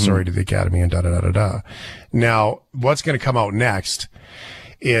 oh, he was sorry to the Academy and da-da-da-da-da. Now, what's going to come out next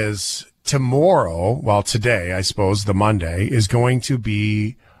is today, I suppose, the Monday, is going to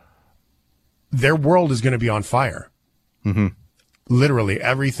be, their world is going to be on fire. Literally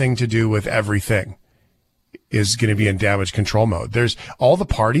everything to do with everything. is going to be in damage control mode. There's all the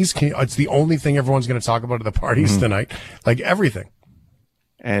parties. It's the only thing everyone's going to talk about at the parties tonight. Like everything.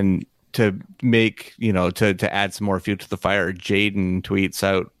 And to make, to add some more fuel to the fire, Jaden tweets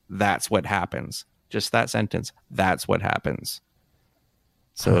out, "That's what happens." Just that sentence. That's what happens.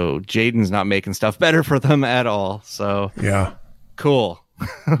 So Jaden's not making stuff better for them at all. So yeah, cool.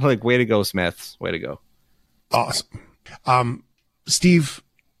 Like, way to go, Smiths. Way to go. Awesome. Steve,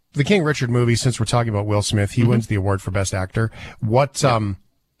 the King Richard movie, since we're talking about Will Smith, he wins the award for Best Actor. What does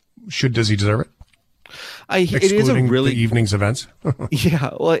he deserve it? It is a really the evening's events.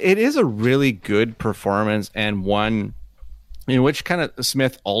 Yeah, well, it is a really good performance, and one in which kind of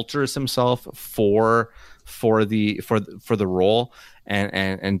Smith alters himself for the role,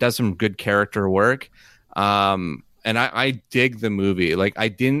 and does some good character work. And I dig the movie. Like, I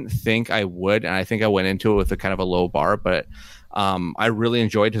didn't think I would, and I think I went into it with a kind of a low bar, but I really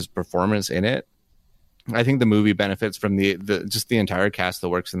enjoyed his performance in it. I think the movie benefits from the entire cast that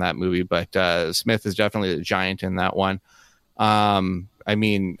works in that movie, but Smith is definitely a giant in that one. I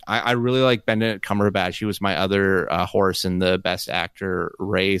mean, I really like Benedict Cumberbatch. He was my other horse in the Best Actor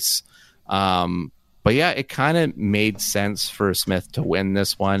race. But yeah, it kind of made sense for Smith to win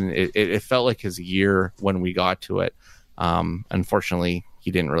this one. It felt like his year when we got to it. Unfortunately, he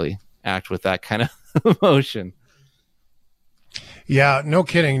didn't really act with that kind of emotion. Yeah, no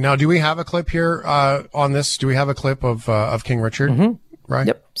kidding. Now, do we have a clip here on this? Do we have a clip of King Richard? Right?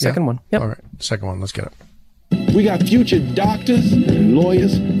 Yep. Second one. Yep. All right. Second one. Let's get it. We got future doctors and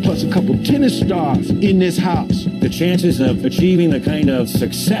lawyers, plus a couple tennis stars in this house. The chances of achieving the kind of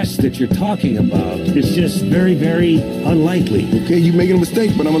success that you're talking about is just very, very unlikely. Okay, you're making a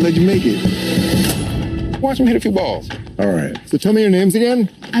mistake, but I'm gonna let you make it. Watch me hit a few balls. All right. So tell me your names again.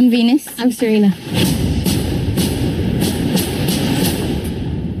 I'm Venus. I'm Serena.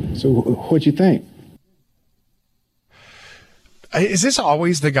 So what'd you think? Is this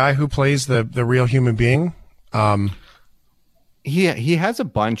always the guy who plays the real human being? He has a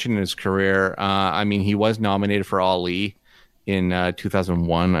bunch in his career. I mean, he was nominated for Ali in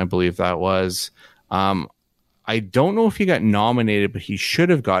 2001, I believe that was. I don't know if he got nominated, but he should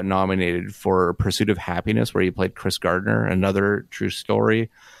have got nominated for Pursuit of Happiness, where he played Chris Gardner, another true story.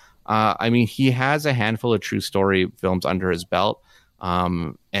 I mean, he has a handful of true story films under his belt,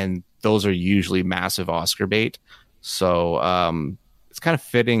 and those are usually massive Oscar bait. So it's kind of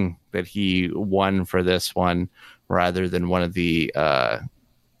fitting that he won for this one rather than one of the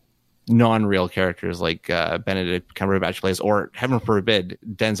non-real characters like Benedict Cumberbatch plays, or heaven forbid,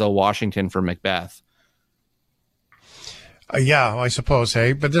 Denzel Washington for Macbeth. Yeah, I suppose.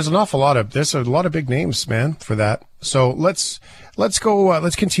 Hey, but there's a lot of big names, man, for that. So let's go.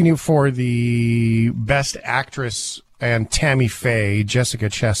 Let's continue for the Best Actress and Tammy Faye, Jessica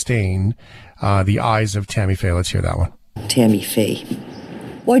Chastain, The Eyes of Tammy Faye. Let's hear that one. Tammy Faye,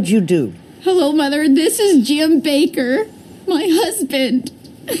 what'd you do? Hello, Mother. This is Jim Baker, my husband.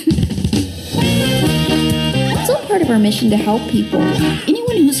 It's all part of our mission to help people.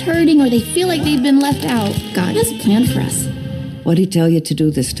 Anyone who's hurting or they feel like they've been left out, God has a plan for us. What'd he tell you to do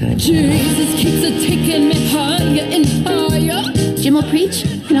this time? Jesus keeps a taking me higher and higher. Jim will preach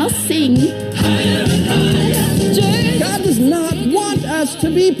and I'll sing. Higher and higher. God does not want us to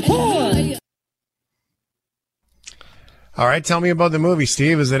be poor. All right, tell me about the movie,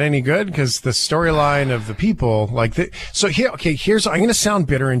 Steve. Is it any good? Because the storyline of the people, so here, okay, I'm going to sound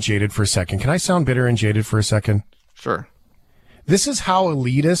bitter and jaded for a second. Can I sound bitter and jaded for a second? Sure. This is how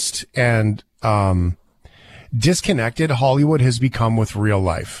elitist and disconnected Hollywood has become with real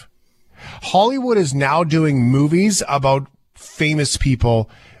life. Hollywood is now doing movies about famous people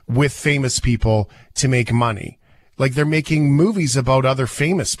with famous people to make money. Like, they're making movies about other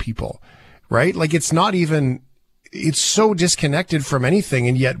famous people, right? Like, it's so disconnected from anything,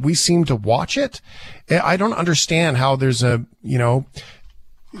 and yet we seem to watch it. I don't understand how there's the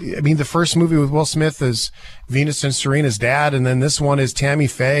first movie with Will Smith is Venus and Serena's dad, and then this one is Tammy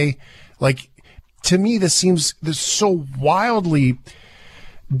Faye. Like, to me, this so wildly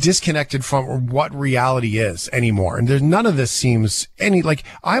disconnected from what reality is anymore. And there's none of this seems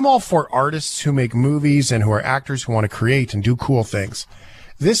I'm all for artists who make movies and who are actors who want to create and do cool things.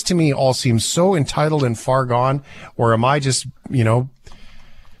 This to me all seems so entitled and far gone, or am I just,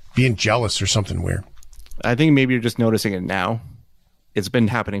 being jealous or something weird? I think maybe you're just noticing it now. It's been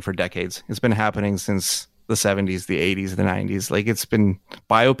happening for decades. It's been happening since the 70s, the 80s, the 90s. Like,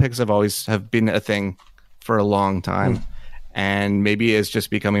 biopics have been a thing for a long time. And maybe it's just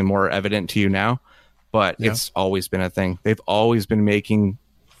becoming more evident to you now, but It's always been a thing. They've always been making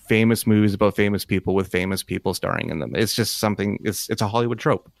famous movies about famous people with famous people starring in them. It's just something, it's a Hollywood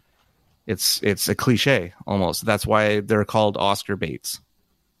trope. It's a cliche almost. That's why they're called Oscar baits.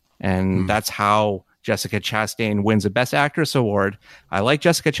 And that's how Jessica Chastain wins a Best Actress award. I like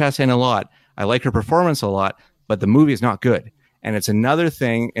Jessica Chastain a lot. I like her performance a lot, but the movie is not good. And it's another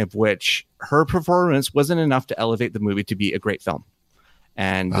thing of which her performance wasn't enough to elevate the movie to be a great film.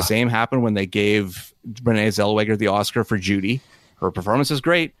 And the same happened when they gave Renee Zellweger the Oscar for Judy. Her performance is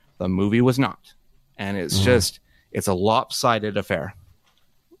great. The movie was not. And it's it's a lopsided affair.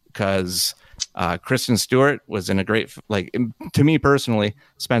 Because Kristen Stewart was in a great, to me personally,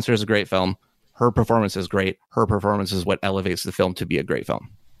 Spencer is a great film. Her performance is great. Her performance is what elevates the film to be a great film.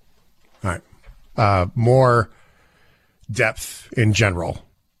 All right. More depth in general.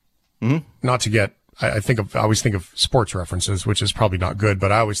 Not to get, I always think of sports references, which is probably not good,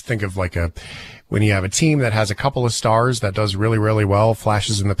 but I always think of when you have a team that has a couple of stars that does really, really well,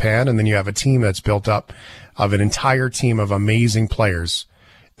 flashes in the pan, and then you have a team that's built up of an entire team of amazing players.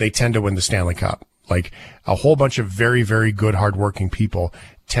 They tend to win the Stanley Cup. Like a whole bunch of very, very good, hardworking people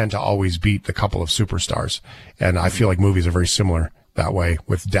tend to always beat the couple of superstars. And I feel like movies are very similar that way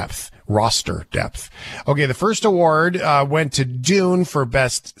with depth, roster depth. Okay, the first award went to Dune for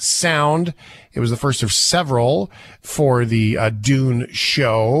Best Sound. It was the first of several for the Dune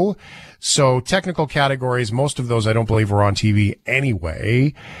show. So technical categories, most of those I don't believe were on TV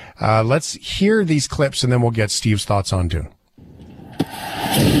anyway. Let's hear these clips and then we'll get Steve's thoughts on Dune.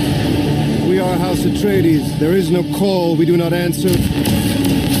 We are House Atreides. There is no call we do not answer.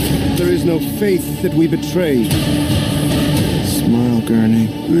 There is no faith that we betray. Smile, Gurney.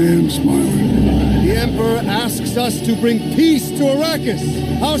 I am smiling. The Emperor asks us to bring peace to Arrakis.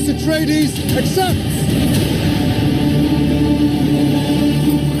 House Atreides accepts.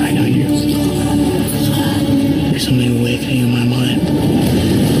 I know you. There's something awakening in my mind.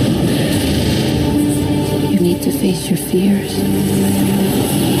 You need to face your fears.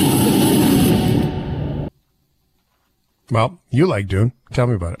 Well, you like Dune. Tell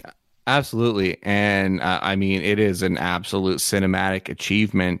me about it. Absolutely. And I mean, it is an absolute cinematic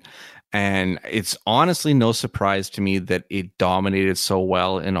achievement. And it's honestly no surprise to me that it dominated so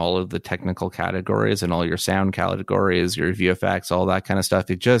well in all of the technical categories and all your sound categories, your VFX, all that kind of stuff.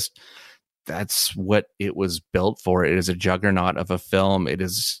 That's what it was built for. It is a juggernaut of a film. It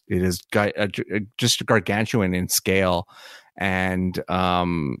is just gargantuan in scale. And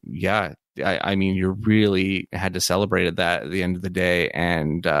I mean, you really had to celebrate that at the end of the day.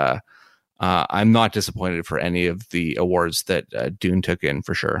 And I'm not disappointed for any of the awards that Dune took in,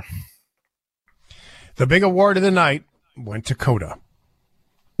 for sure. The big award of the night went to Coda.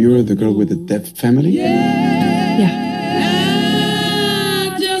 You're the girl with the deaf family? Yeah.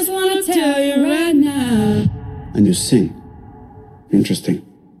 I just want to tell you right now. And you sing. Interesting.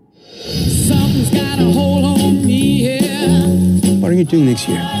 Something's got a hold on me here. What are you doing next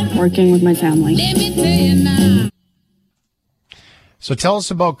year? Working with my family. Let me tell you now. So tell us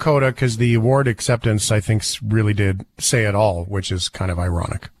about Coda, because the award acceptance, I think, really did say it all, which is kind of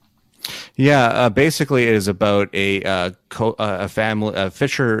ironic. Yeah, basically it is about a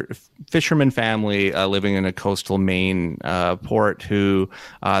fisherman family living in a coastal Maine port who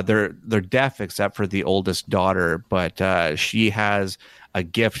they're deaf except for the oldest daughter, but she has a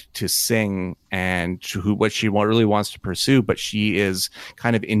gift to sing and what she really wants to pursue, but she is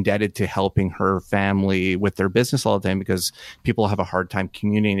kind of indebted to helping her family with their business all the time because people have a hard time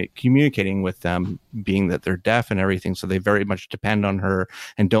communicating with them, being that they're deaf and everything. So they very much depend on her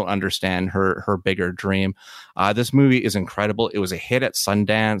and don't understand her bigger dream. This movie is incredible. It was a hit at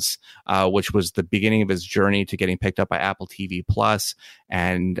Sundance, which was the beginning of his journey to getting picked up by Apple TV Plus.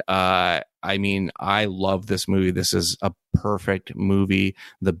 And I mean, I love this movie. This is a perfect movie,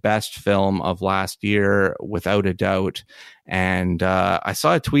 the best film of last year, without a doubt. And I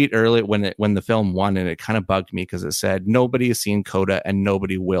saw a tweet earlier when the film won, and it kind of bugged me because it said nobody has seen Coda and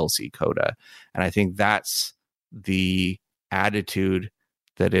nobody will see Coda. And I think that's the attitude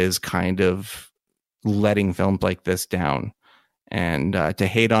that is kind of letting films like this down. And to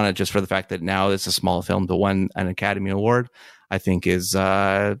hate on it just for the fact that now it's a small film to win an Academy Award, I think is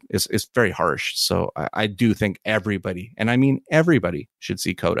very harsh. So I do think everybody, and I mean everybody, should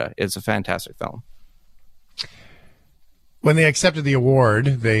see Coda. It's a fantastic film. When they accepted the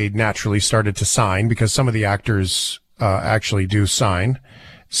award, they naturally started to sign because some of the actors actually do sign.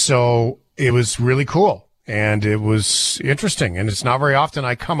 So it was really cool and it was interesting. And it's not very often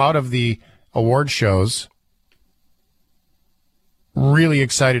I come out of the award shows really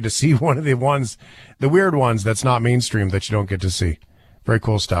excited to see one of the weird ones that's not mainstream that you don't get to see. Very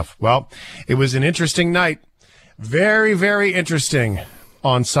cool stuff. Well, it was an interesting night. Very, very interesting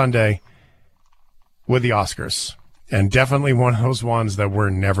on Sunday with the Oscars. And definitely one of those ones that we're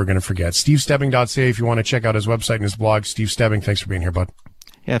never going to forget. SteveStebbing.ca if you want to check out his website and his blog. Steve Stebbing, thanks for being here, bud.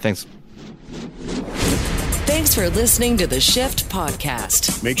 Yeah, thanks. Thanks for listening to the Shift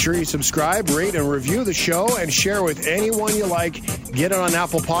Podcast. Make sure you subscribe, rate, and review the show and share with anyone you like. Get it on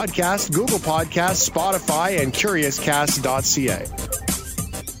Apple Podcasts, Google Podcasts, Spotify, and CuriousCast.ca.